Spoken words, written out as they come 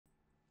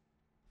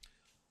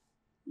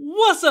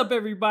What's up,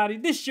 everybody?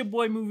 This is your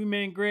boy Movie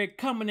Man Greg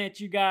coming at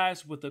you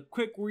guys with a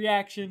quick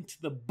reaction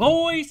to The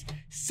Boys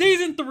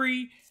Season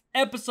 3,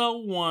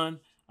 Episode 1.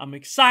 I'm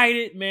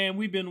excited, man.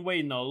 We've been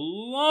waiting a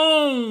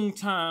long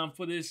time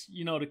for this,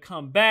 to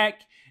come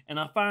back. And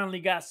I finally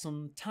got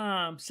some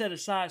time set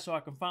aside so I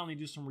can finally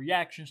do some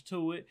reactions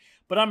to it.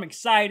 But I'm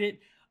excited.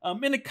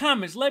 In the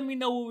comments, let me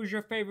know what was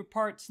your favorite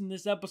parts in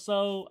this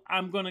episode.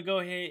 I'm going to go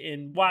ahead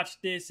and watch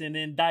this and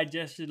then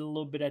digest it a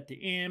little bit at the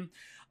end.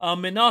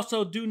 And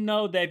also do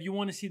know that if you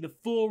want to see the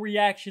full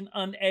reaction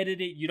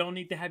unedited, you don't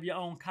need to have your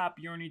own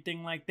copy or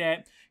anything like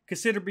that.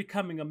 Consider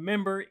becoming a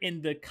member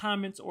in the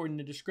comments or in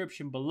the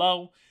description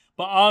below.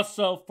 But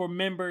also for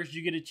members,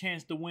 you get a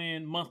chance to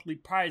win monthly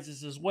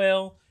prizes as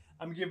well.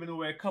 I'm giving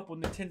away a couple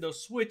Nintendo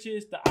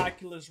Switches, the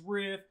Oculus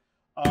Rift,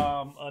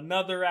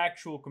 another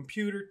actual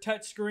computer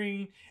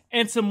touchscreen,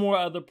 and some more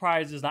other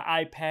prizes. The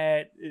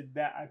iPad,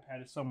 that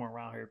iPad is somewhere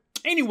around here.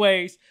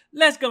 Anyways,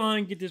 let's go ahead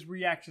and get this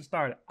reaction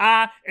started.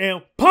 I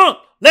am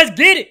pumped. Let's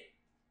get it.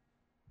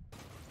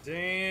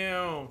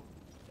 Damn,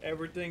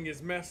 everything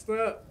is messed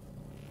up.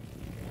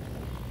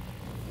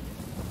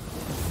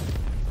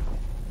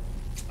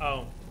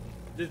 Oh,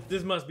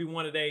 this must be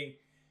one of they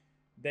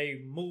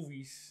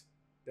movies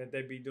that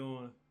they be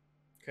doing,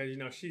 because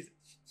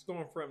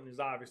Stormfront is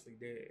obviously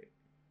dead.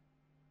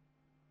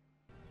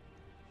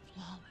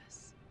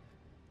 Flawless,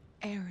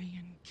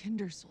 Aryan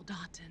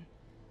Kindersoldaten.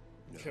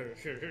 No.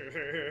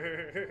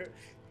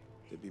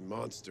 They'd be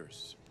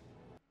monsters.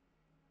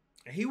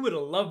 He would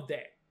have loved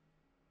that.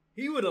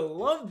 He would have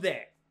loved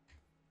that.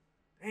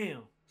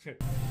 Damn.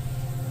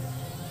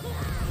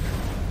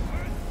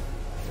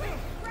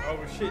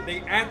 Oh shit,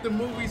 they at the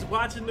movies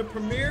watching the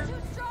premiere?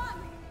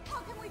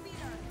 How can we beat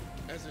her?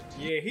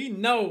 Yeah, he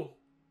know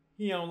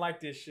he don't like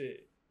this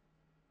shit.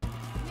 Oh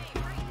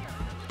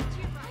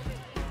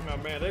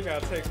man, they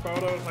gotta take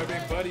photos like they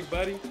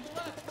buddy.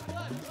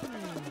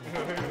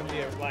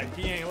 Yeah, like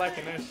he ain't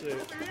liking that shit.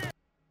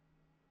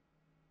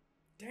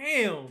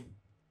 Damn.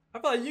 I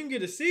feel like you can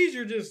get a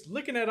seizure just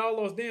looking at all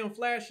those damn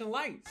flashing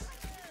lights.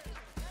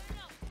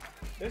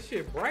 That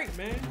shit bright,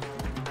 man.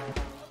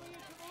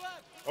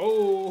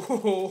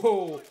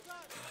 Oh,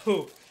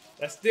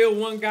 that's still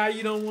one guy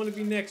you don't want to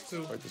be next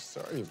to. I'm just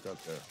sorry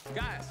about that.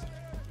 Guys,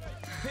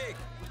 pig.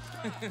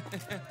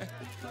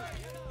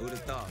 Who'd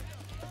have thought?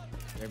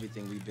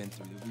 Everything we've been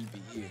through, that we'd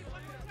be here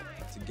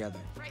together.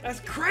 That's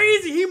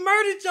crazy. He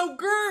murdered your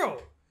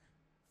girl.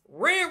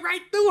 Ran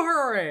right through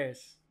her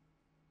ass.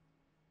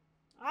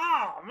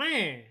 Oh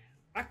man,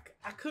 I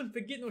couldn't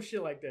forget no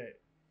shit like that.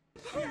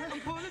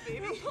 I'm pulling it,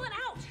 baby. Pull it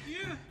out.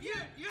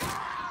 Yeah.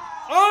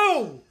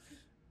 Oh.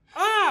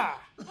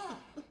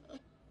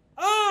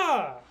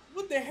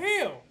 What the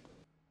hell?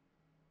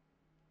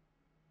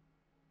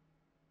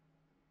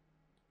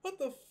 What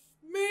the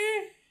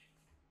man?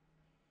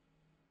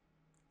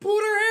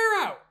 Pulled her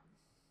hair out.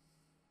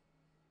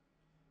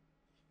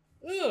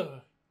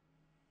 Ugh.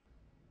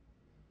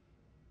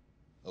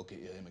 I'll get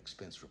you them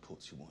expense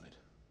reports you wanted.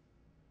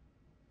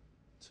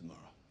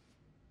 Tomorrow.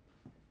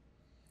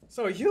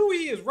 So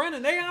Hughie is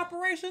running their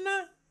operation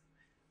now?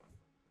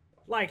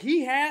 Like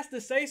he has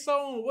to say so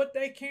on what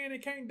they can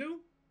and can't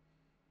do?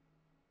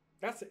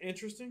 That's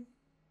interesting.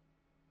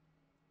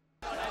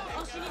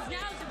 All she needs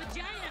now is a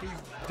vagina.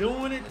 He's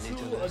doing it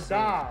to a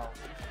doll.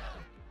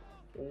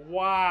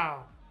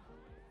 Wow.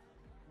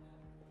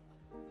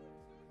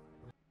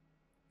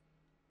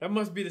 That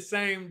must be the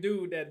same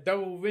dude that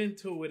dove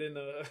into it in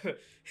the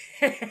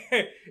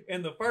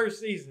in the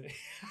first season.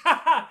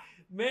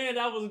 Man,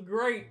 that was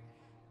great.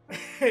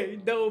 He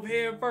dove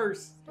head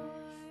first.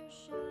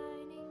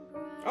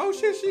 Oh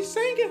shit, she's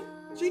singing.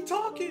 She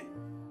talking.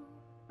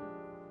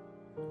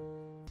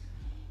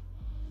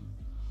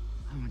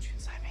 I want you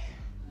inside me.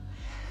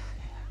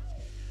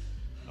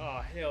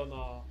 Oh hell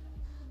no.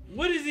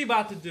 What is he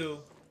about to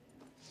do?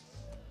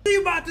 What is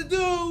he about to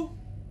do?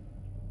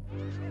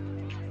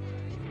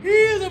 He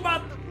is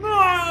about to...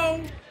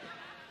 No!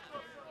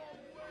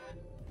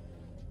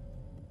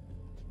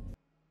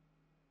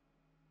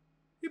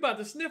 He about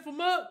to sniff him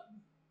up.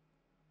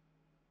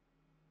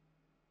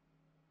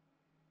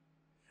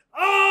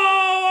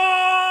 Oh!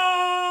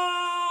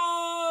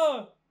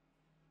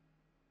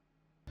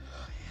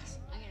 Yes.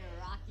 I'm gonna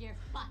rock your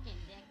fucking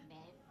dick,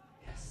 babe.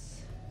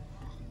 Yes.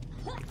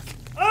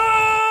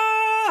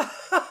 Oh!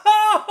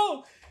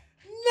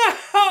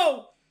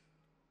 No!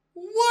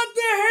 What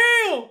the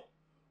hell?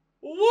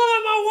 What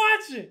am I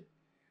watching?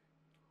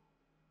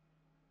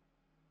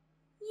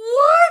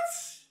 What?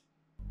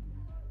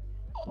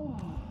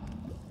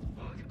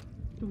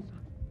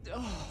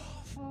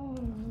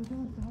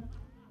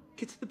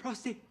 Get to the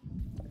prostate.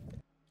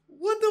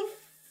 What the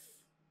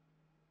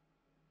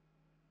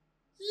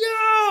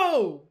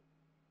Yo!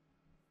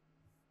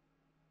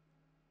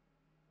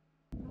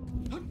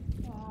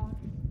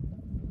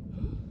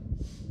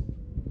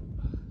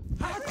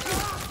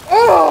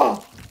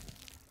 Oh!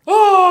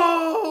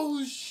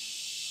 Oh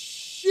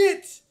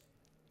shit!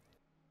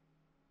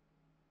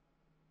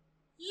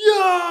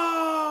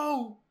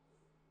 Yo!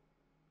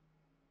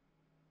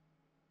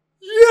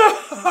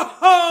 Yo!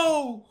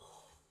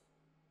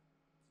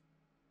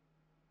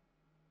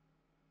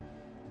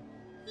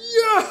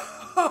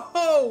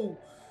 Yo!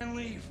 And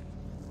leave.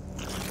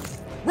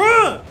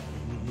 Run!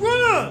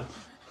 Run!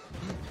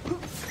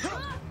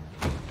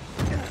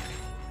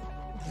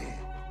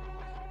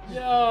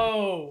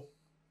 Yo!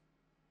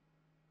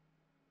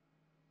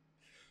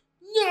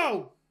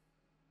 No!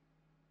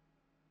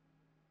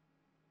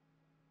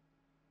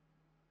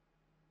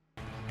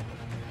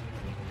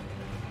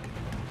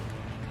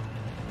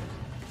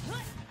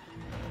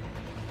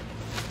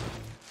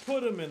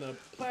 Put him in a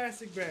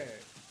plastic bag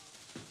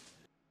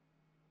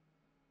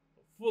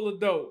full of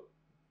dope.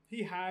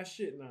 He high as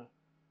shit now.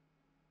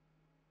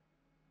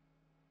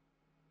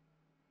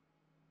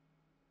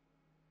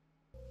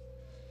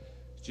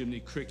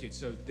 Jiminy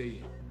Cricket's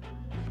OD.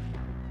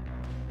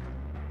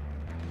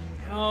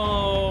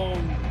 Oh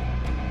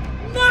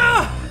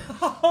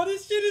no!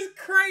 This shit is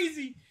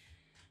crazy.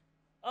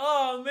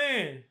 Oh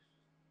man.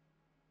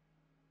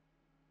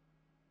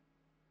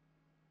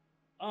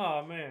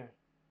 Oh man.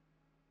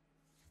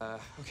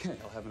 Okay,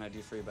 I'll have an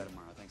idea for you by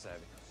tomorrow. Thanks,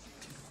 Ivy.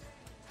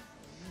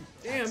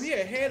 Damn, he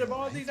ahead of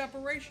all these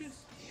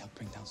operations? He helped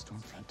bring down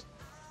Stormfront.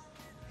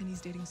 And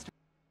he's dating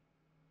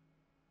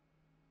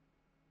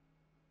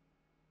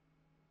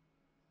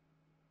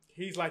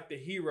He's like the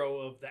hero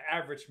of the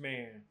average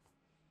man.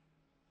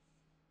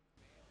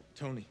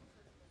 Tony.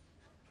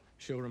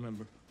 She'll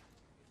remember.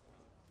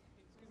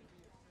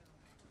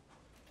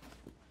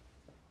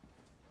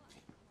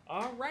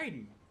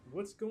 Alrighty.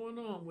 What's going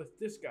on with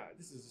this guy?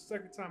 This is the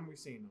second time we've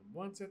seen him.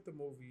 Once at the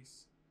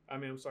movies.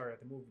 At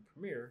the movie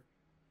premiere.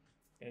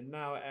 And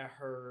now at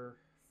her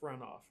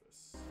front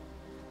office.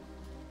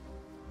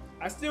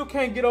 I still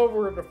can't get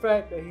over the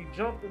fact that he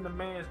jumped in the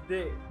man's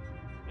dick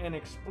and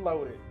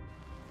exploded.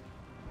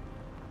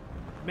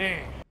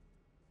 Man.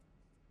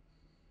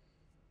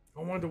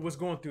 I wonder what's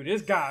going through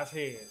this guy's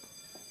head.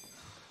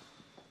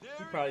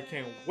 He probably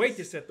can't wait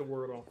to set the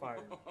world on fire.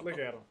 Look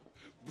at him.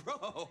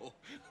 Bro.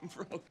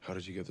 How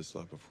did you get this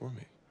lot before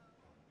me?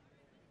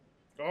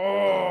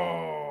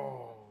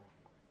 Oh.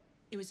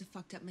 It was a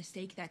fucked up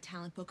mistake. That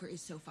talent booker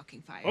is so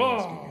fucking fired.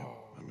 Oh.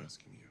 I'm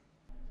asking you.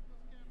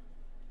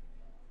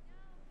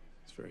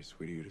 It's very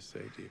sweet of you to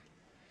say, Deep.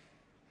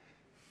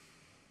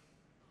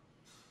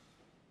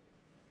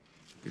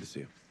 Good to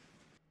see you.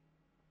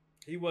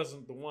 He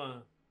wasn't the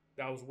one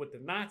that was with the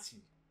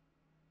Nazi.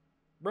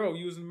 Bro,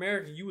 you was an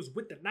American. You was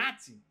with the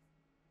Nazi.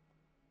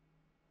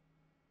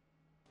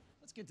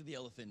 Let's get to the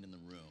elephant in the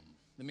room.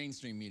 The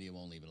mainstream media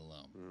won't leave it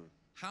alone.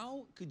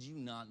 How could you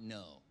not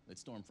know that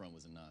Stormfront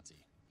was a Nazi?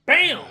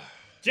 Bam!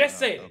 Just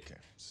said it. Okay.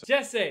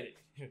 Just said it.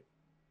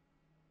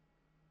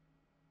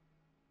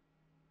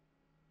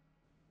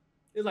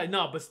 It's like,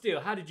 no, but still,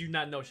 how did you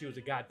not know she was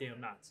a goddamn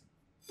Nazi?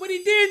 But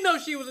he did know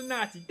she was a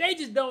Nazi. They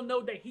just don't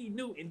know that he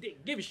knew and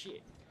didn't give a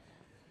shit.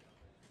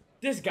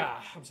 This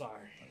guy, I'm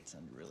sorry. That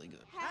sounded really good.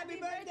 Happy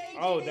birthday!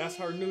 Oh, that's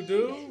her new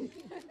dude?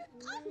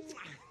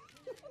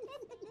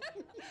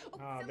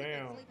 Oh,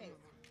 damn.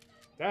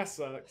 That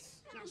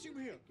sucks.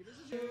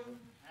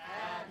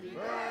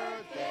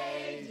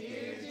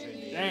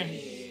 Dang.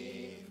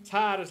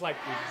 Todd is like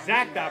the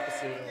exact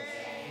opposite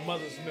of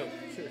Mother's Milk.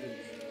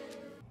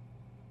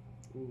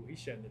 Ooh, he's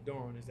shutting the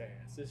door on his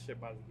ass. This shit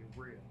about to get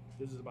real.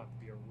 This is about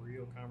to be a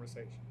real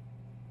conversation.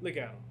 Look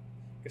at him.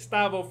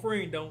 Gustavo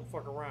Fring don't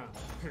fuck around.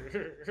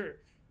 In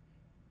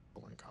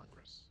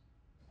Congress.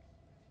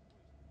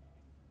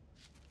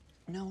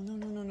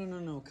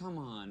 No. Come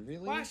on,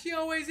 really? Why is she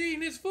always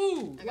eating his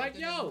food? I got Like,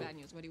 good news and yo. bad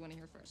news. What do you want to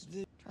hear first?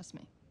 Trust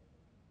me.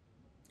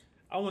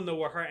 I want to know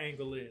what her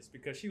angle is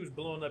because she was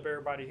blowing up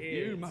everybody's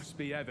head. You must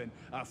be having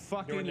a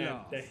fucking during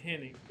laugh. that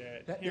hinting,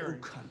 that That little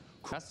hearing. cunt.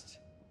 Just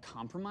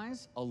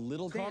compromise a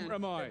little bit.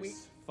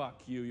 Compromise.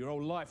 Fuck you. Your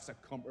whole life's a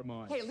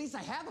compromise. Hey, at least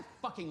I have a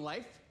fucking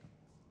life.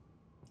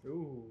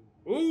 Ooh.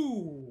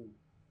 Ooh.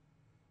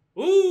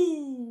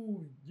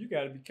 Ooh. You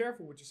got to be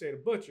careful what you say to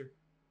Butcher.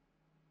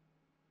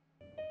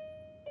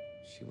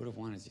 She would have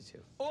wanted you to.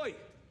 Oi!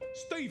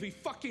 Stevie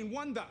fucking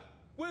Wonder!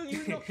 Will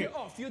you knock it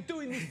off? You're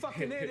doing me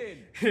fucking head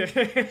in.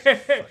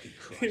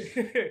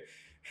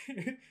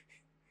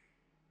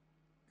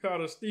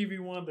 Called her Stevie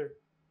Wonder.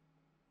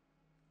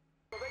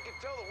 So they can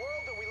tell the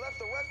world that we left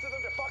the rest of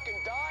them to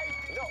fucking die?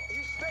 No,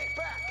 you stay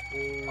back.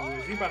 Ooh,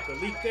 is he about to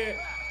leak that?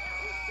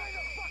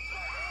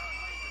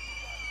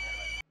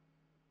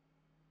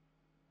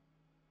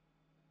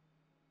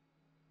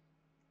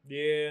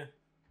 Yeah.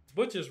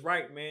 Butcher's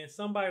right, man.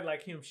 Somebody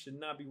like him should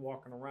not be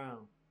walking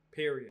around.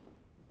 Period.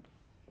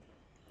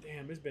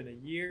 Damn, it's been a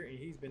year and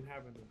he's been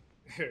having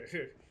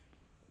to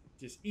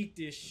just eat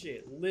this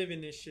shit, live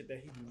in this shit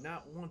that he do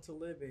not want to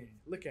live in.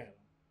 Look at him.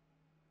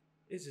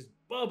 It's just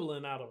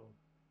bubbling out of him.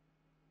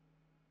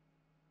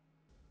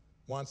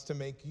 Wants to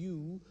make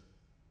you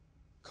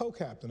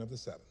co-captain of the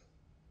Seven.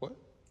 What?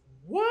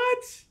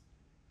 What?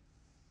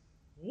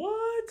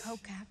 What?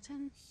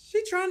 Co-captain?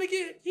 He trying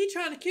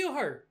to kill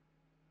her.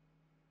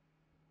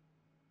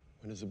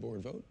 When does the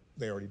board vote?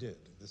 They already did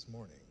this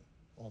morning.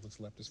 All that's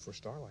left is for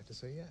Starlight to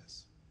say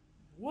yes.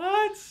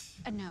 What?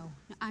 No,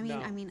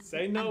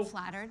 Say no. I'm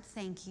flattered.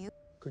 Thank you.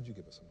 Could you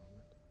give us a moment?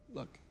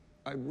 Look,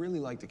 I'd really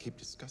like to keep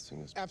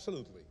discussing this.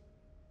 Absolutely.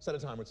 Set a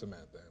time with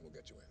Samantha and we'll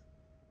get you in.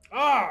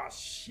 Oh,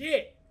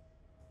 shit.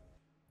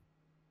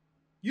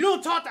 You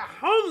don't talk to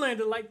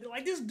Homelander like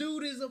this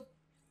dude is a...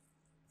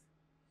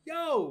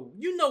 Yo,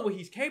 you know what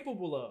he's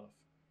capable of.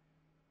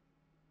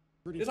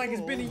 It's like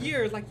it's been a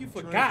year. It's like you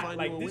forgot.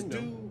 Like, this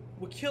dude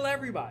would kill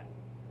everybody.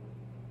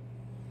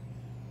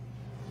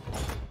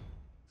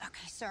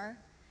 Okay, sir.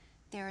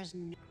 There is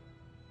no...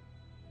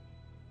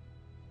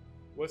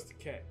 What's the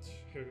catch?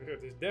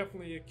 There's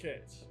definitely a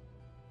catch.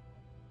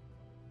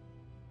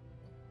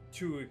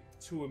 To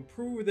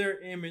improve their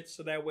image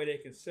so that way they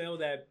can sell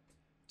that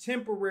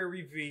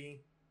temporary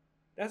V.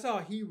 That's all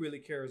he really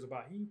cares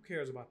about. He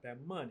cares about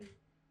that money.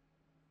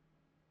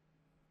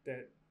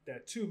 That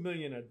 $2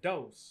 million a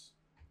dose.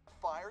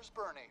 Fire's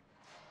burning.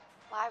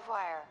 Live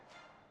wire.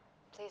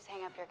 Please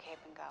hang up your cape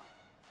and go.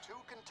 2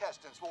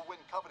 contestants will win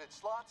coveted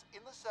slots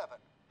in the 7.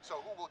 So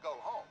who will go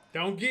home?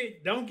 Don't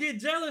get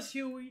jealous,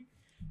 Hughie.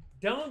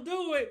 Don't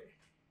do it.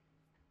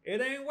 It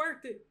ain't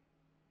worth it.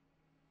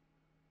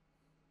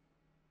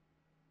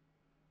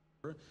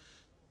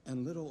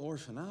 And little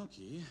orphan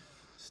Alki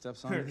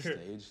steps onto the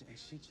stage and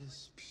she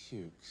just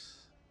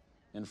pukes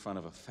in front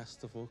of a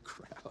festival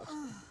crowd.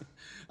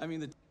 I mean,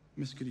 the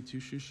Miss Goody Two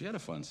Shoes, she had a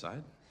fun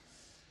side.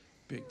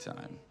 Big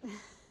time.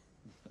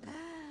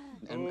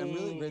 And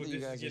really great that you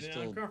guys are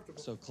still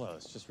so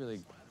close. Just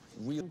really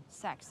real.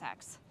 Sex.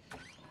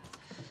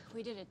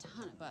 We did a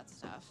ton of butt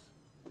stuff.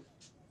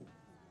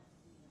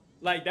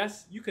 Like,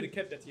 you could have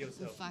kept that to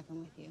yourself. I'm fucking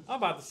with you. I'm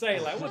about to say,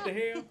 like, what the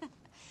hell?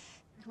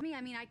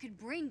 I mean, I could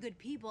bring good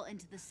people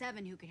into the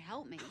 7 who could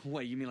help me.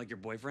 What, you mean like your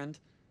boyfriend?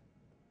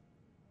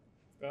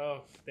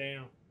 Oh,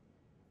 damn.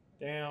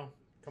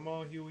 Come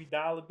on, Hughie,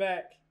 dial it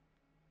back.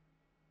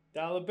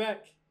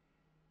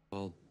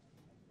 Well,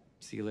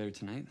 see you later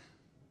tonight.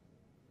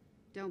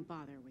 Don't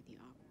bother with the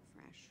aqua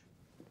fresh.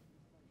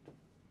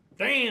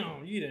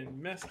 Damn, you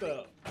done messed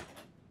up.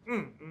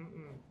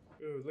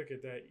 Ooh, look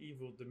at that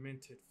evil,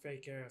 demented,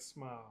 fake-ass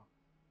smile.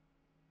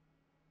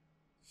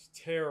 It's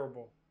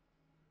terrible.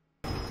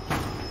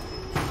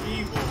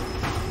 Evil.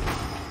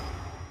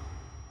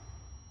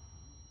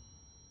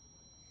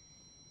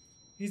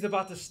 He's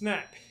about to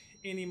snap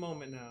any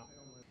moment now.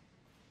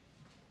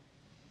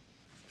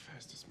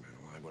 Fastest man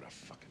alive, what a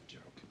fucking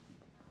joke.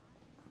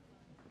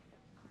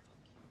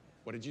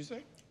 What did you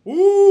say?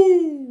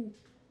 Ooh!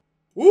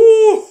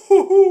 Ooh!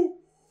 Ooh!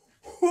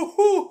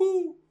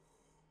 Ooh!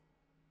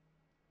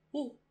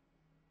 Ooh!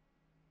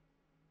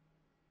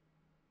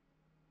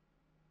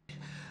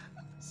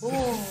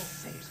 Oh!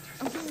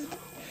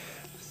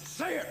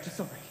 Say it! I'm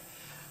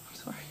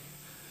sorry.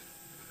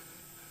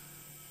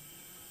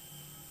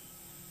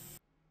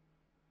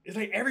 It's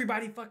like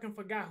everybody fucking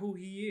forgot who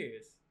he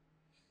is.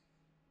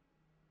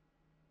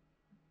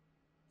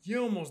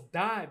 You almost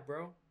died,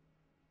 bro.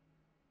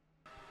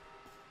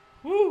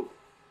 Woo!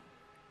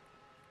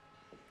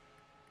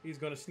 He's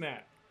gonna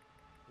snap.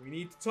 We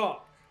need to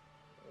talk.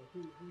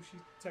 Who she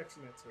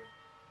texting that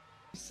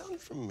to? Son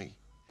from me.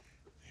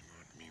 They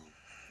want me.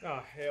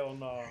 Oh, hell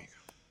no. There you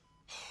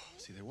go.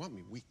 See, they want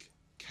me weak,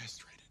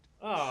 castrated.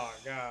 Oh,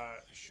 God.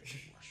 They should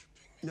be worshiping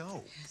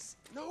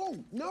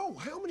me. No.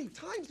 How many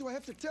times do I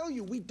have to tell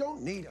you? We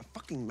don't need a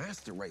fucking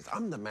master race.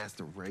 I'm the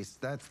master race.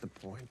 That's the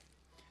point.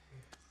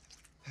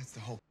 That's the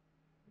whole.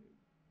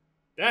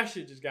 That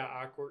shit just got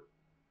awkward.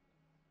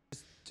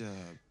 Just,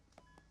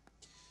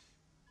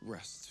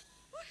 rest.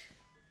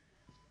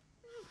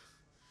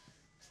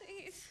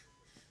 Please.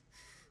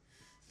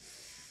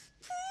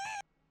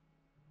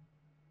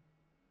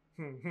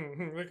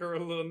 Look at her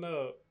little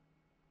nub.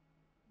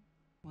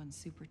 One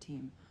super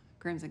team,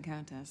 Crimson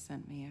Countess,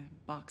 sent me a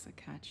box of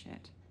cat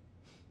shit.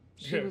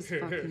 She was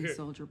fucking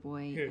Soldier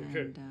Boy,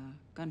 and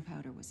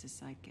Gunpowder was his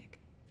sidekick.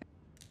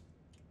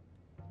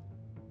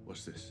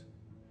 What's this?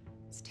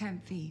 It's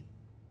temp fee.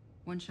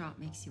 One shot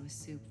makes you a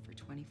soup for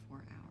 24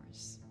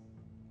 hours.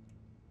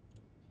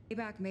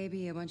 Payback may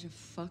be a bunch of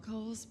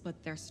fuckholes,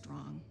 but they're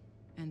strong,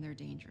 and they're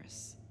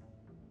dangerous.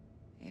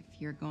 If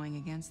you're going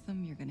against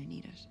them, you're gonna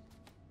need it.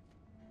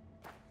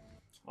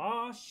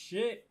 Aw,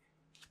 shit.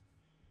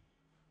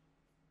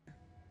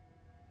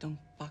 Don't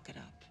fuck it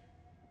up.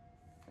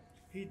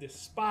 He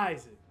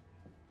despises it.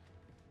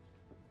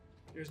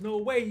 There's no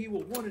way he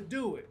would want to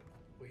do it,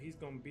 but he's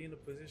gonna be in a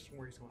position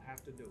where he's gonna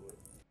have to do it.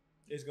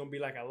 It's gonna be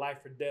like a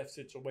life or death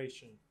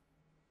situation.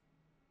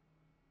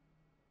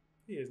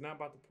 He is not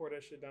about to pour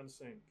that shit down the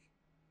sink.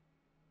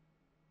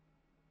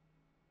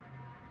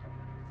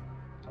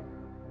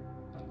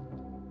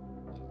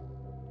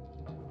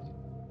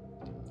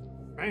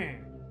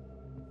 Man.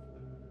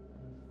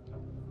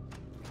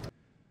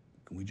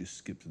 Can we just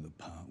skip to the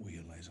part where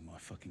you laser my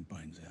fucking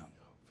brains out?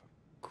 Oh, for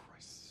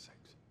Christ's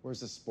sakes. Where's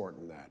the sport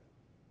in that?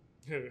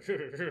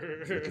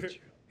 Look at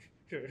you.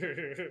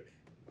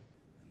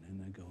 And then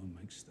they go and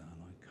make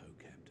Starlight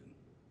co-captain.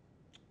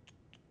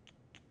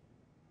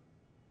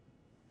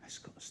 That's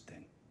got a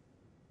sting.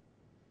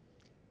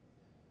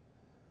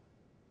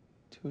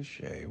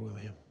 Touche,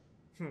 William.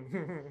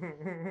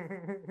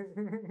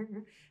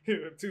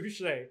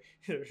 Touche.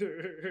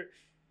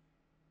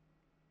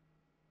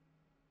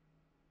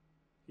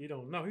 He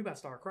don't know. He about to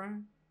start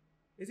crying.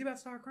 Is he about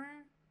to start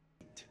crying?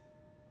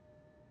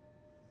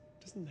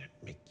 Doesn't that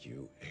make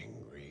you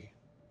angry?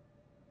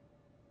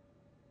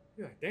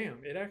 You're like,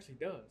 damn, it actually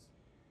does.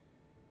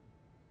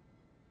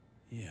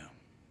 Yeah.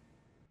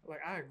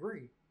 Like, I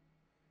agree.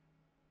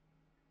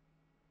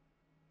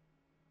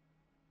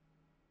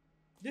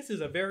 This is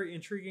a very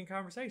intriguing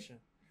conversation.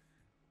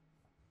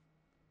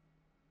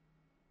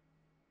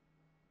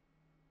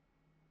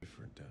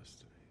 Different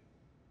destiny.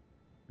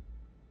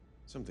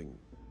 Something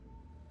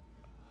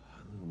a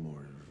little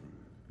more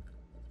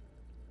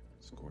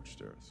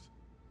scorched earth.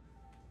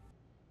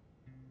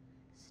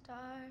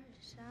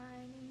 Stars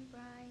shining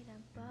bright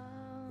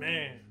above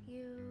Man.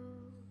 you.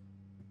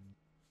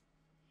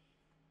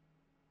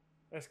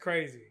 That's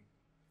crazy.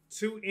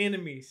 Two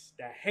enemies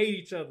that hate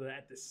each other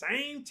at the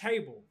same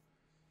table,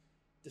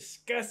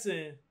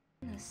 discussing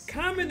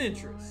common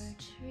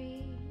interests.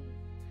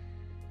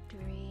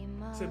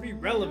 To be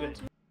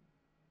relevant.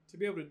 To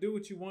be able to do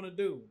what you want to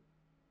do.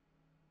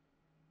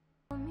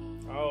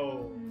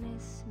 Oh.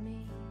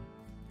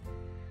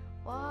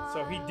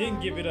 So he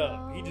didn't give it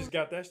up. He just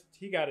got that.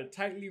 He got it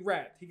tightly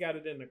wrapped. He got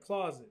it in the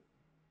closet.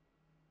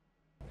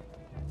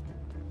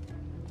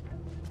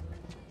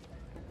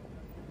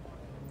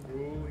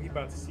 Ooh, he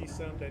about to see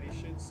something that he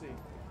shouldn't see.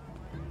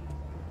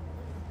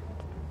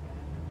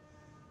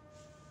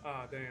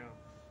 Ah, damn.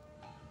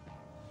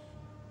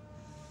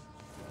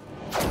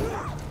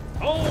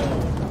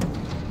 Oh!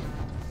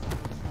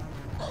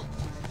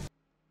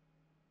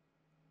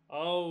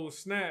 Oh,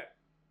 snap.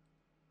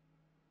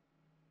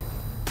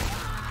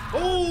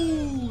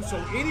 Oh, so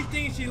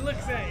anything she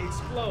looks at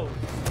explodes.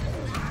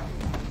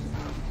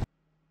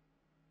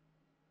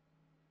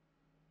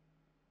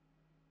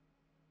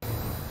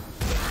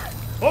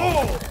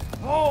 Oh!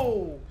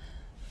 Oh!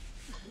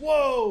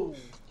 Whoa!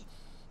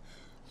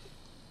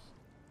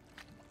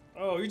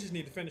 Oh, you just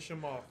need to finish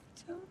him off.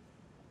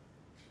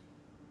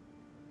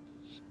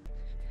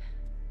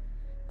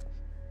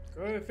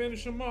 Go ahead,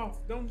 finish him off.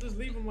 Don't just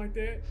leave him like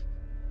that.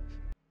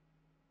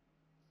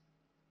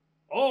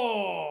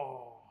 Oh!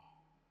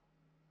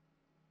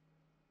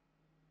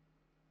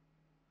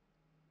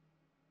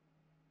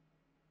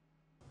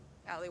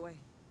 Alleyway.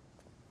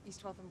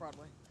 East 12th and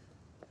Broadway.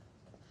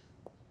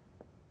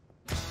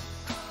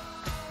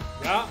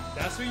 Yeah,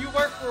 that's who you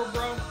work for,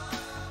 bro.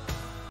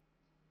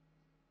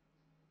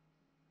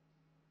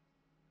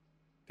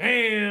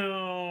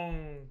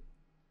 Damn.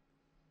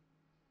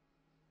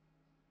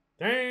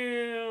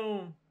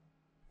 Damn.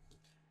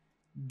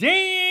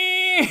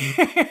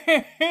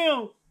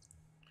 Damn.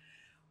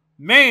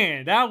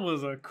 Man, that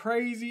was a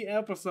crazy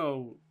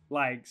episode.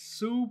 Like,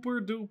 super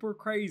duper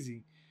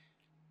crazy.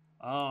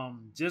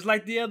 Just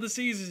like the other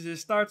seasons, it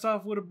starts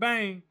off with a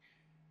bang.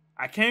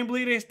 I can't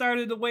believe they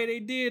started the way they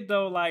did,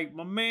 though. Like,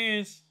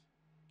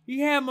 he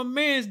had my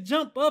man's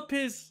jump up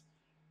his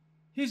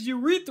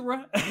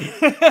urethra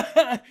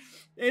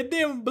and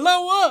then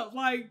blow up.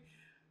 Like,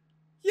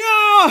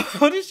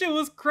 yo, this shit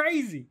was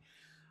crazy.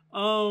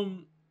 I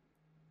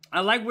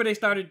like where they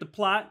started the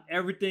plot.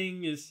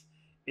 Everything is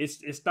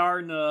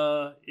starting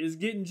to, it's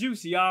getting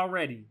juicy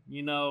already,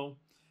 you know.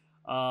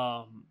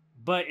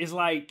 But it's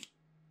like,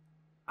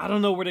 I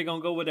don't know where they're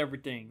gonna go with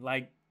everything.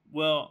 Like,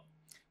 well,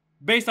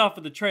 based off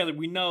of the trailer,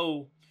 we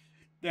know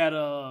that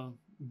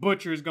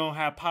Butcher is gonna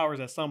have powers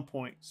at some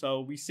point.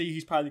 So we see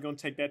he's probably gonna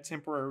take that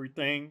temporary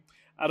thing.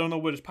 I don't know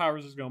what his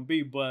powers is gonna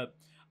be, but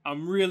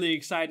I'm really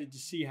excited to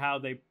see how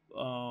they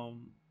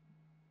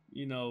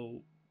you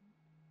know,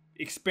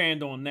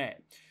 expand on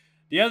that.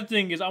 The other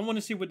thing is I want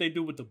to see what they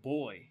do with the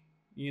boy.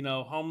 You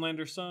know,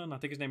 Homelander's son. I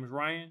think his name is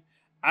Ryan.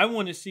 I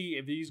want to see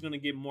if he's going to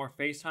get more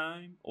face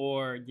time,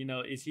 or, you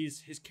know, is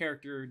his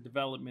character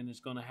development is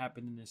going to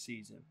happen in this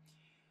season.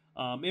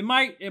 It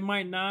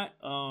might not.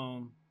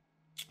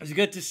 It's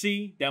good to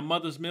see that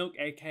Mother's Milk,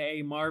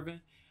 aka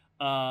Marvin,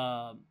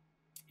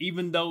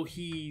 even though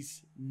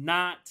he's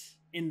not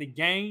in the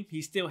game,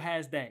 he still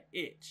has that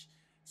itch.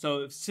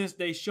 So since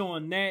they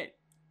showing that,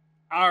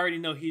 I already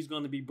know he's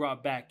going to be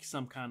brought back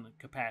some kind of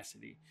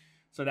capacity.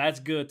 So that's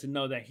good to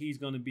know that he's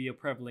going to be a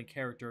prevalent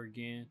character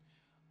again.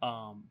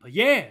 But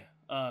yeah,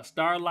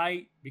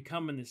 Starlight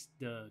becoming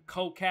the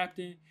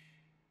co-captain,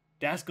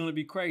 that's going to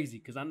be crazy,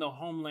 because I know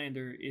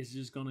Homelander is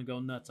just going to go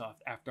nuts off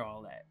after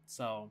all that.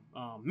 So,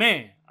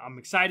 man, I'm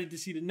excited to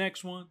see the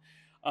next one.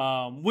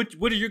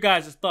 What are your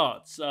guys'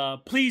 thoughts?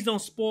 Please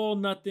don't spoil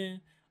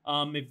nothing.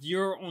 If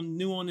you're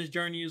new on this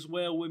journey as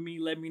well with me,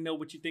 let me know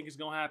what you think is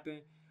going to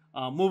happen.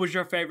 What was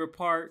your favorite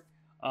part?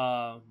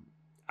 I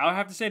would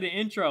have to say the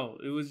intro.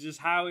 It was just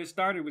how it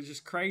started was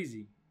just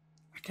crazy.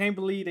 I can't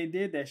believe they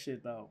did that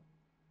shit, though.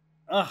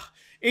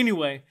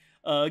 Anyway,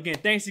 again,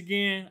 thanks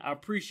again. I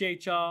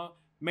appreciate y'all.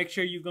 Make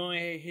sure you go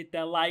ahead and hit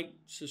that like,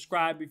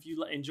 subscribe if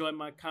you enjoy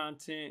my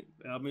content.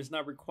 It's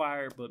not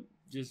required, but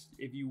just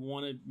if you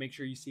want to make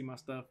sure you see my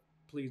stuff,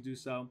 please do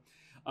so.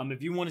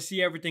 If you want to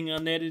see everything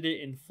unedited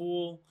in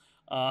full,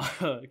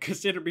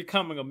 consider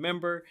becoming a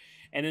member.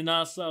 And then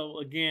also,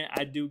 again,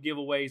 I do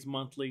giveaways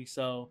monthly.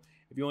 So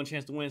if you want a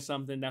chance to win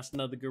something, that's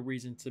another good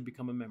reason to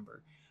become a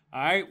member.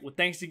 All right. Well,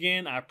 thanks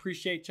again. I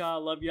appreciate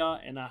y'all. Love y'all.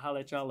 And I'll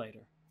holler at y'all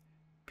later.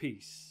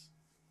 Peace.